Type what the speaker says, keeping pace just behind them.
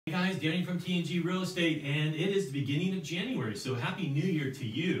Hey guys, Danny from T&G Real Estate, and it is the beginning of January, so Happy New Year to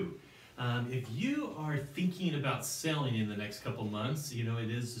you. If you are thinking about selling in the next couple months, you know, it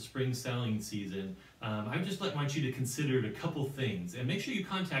is the spring selling season, I would just want you to consider a couple things, and make sure you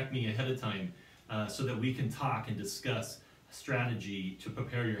contact me ahead of time so that we can talk and discuss a strategy to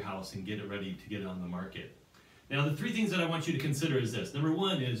prepare your house and get it ready to get it on the market. Now, the three things that I want you to consider is this. Number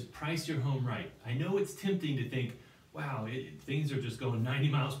one is price your home right. I know it's tempting to think, wow, things are just going 90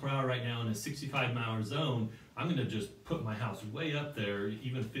 miles per hour right now in a 65-mile zone. I'm going to just put my house way up there,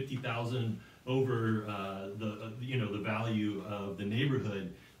 even 50,000 over the value of the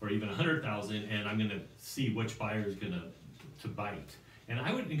neighborhood, or even 100,000, and I'm going to see which buyer is going to bite. And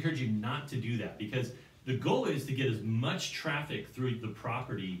I would encourage you not to do that, because the goal is to get as much traffic through the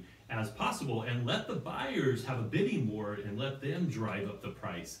property as possible and let the buyers have a bidding war and let them drive up the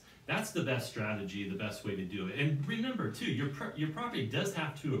price. That's the best strategy, the best way to do it. And remember too, your property does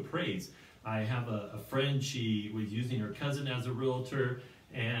have to appraise. I have a friend, she was using her cousin as a realtor,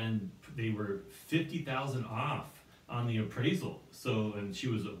 and they were 50,000 off on the appraisal. So, and she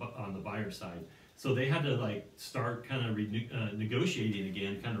was on the buyer side. So they had to start kind of negotiating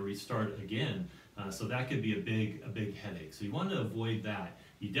again, kind of restart again. So that could be a big headache. So you want to avoid that.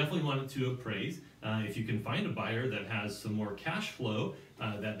 You definitely want it to appraise. If you can find a buyer that has some more cash flow,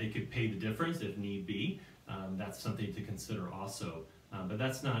 that they could pay the difference if need be, that's something to consider also. But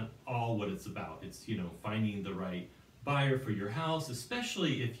that's not all what it's about. It's, you know, finding the right buyer for your house,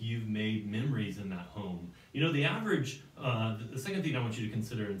 especially if you've made memories in that home. You know, the average, the second thing I want you to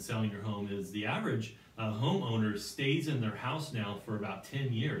consider in selling your home is the average homeowner stays in their house now for about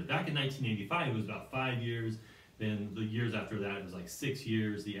 10 years. Back in 1985, it was about 5 years. Then the years after that, it was like 6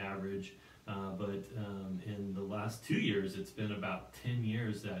 years, the average. But in the last 2 years, it's been about 10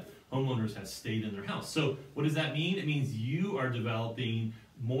 years that homeowners have stayed in their house. So what does that mean? It means you are developing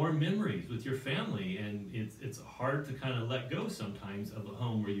more memories with your family, and it's hard to kind of let go sometimes of a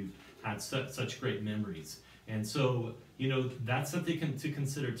home where you've had such great memories. And so, you know, that's something to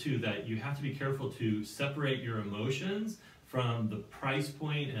consider too, that you have to be careful to separate your emotions from the price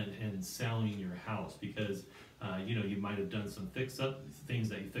point and selling your house, because you know, you might have done some things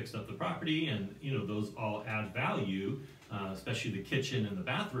that you fixed up the property, and you know, those all add value, especially the kitchen and the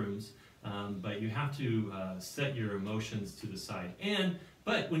bathrooms. But you have to set your emotions to the side.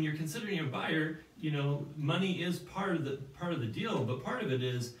 But when you're considering a buyer, you know, money is part of the deal, but part of it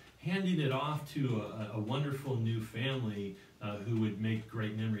is handing it off to a wonderful new family who would make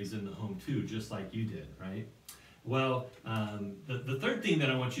great memories in the home too, just like you did, right? Well, the third thing that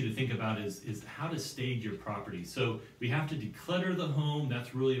I want you to think about is how to stage your property. So we have to declutter the home.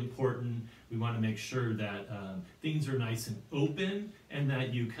 That's really important. We want to make sure that things are nice and open, and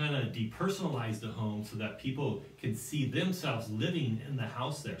that you kind of depersonalize the home so that people can see themselves living in the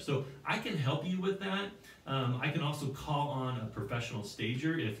house there. So I can help you with that. I can also call on a professional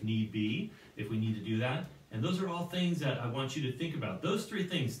stager if need be, if we need to do that. And those are all things that I want you to think about. Those three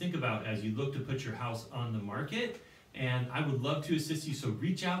things, think about as you look to put your house on the market. And I would love to assist you, so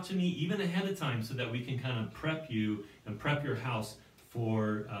reach out to me even ahead of time so that we can kind of prep you and prep your house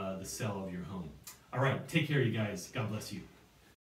for the sale of your home. All right, take care, you guys. God bless you.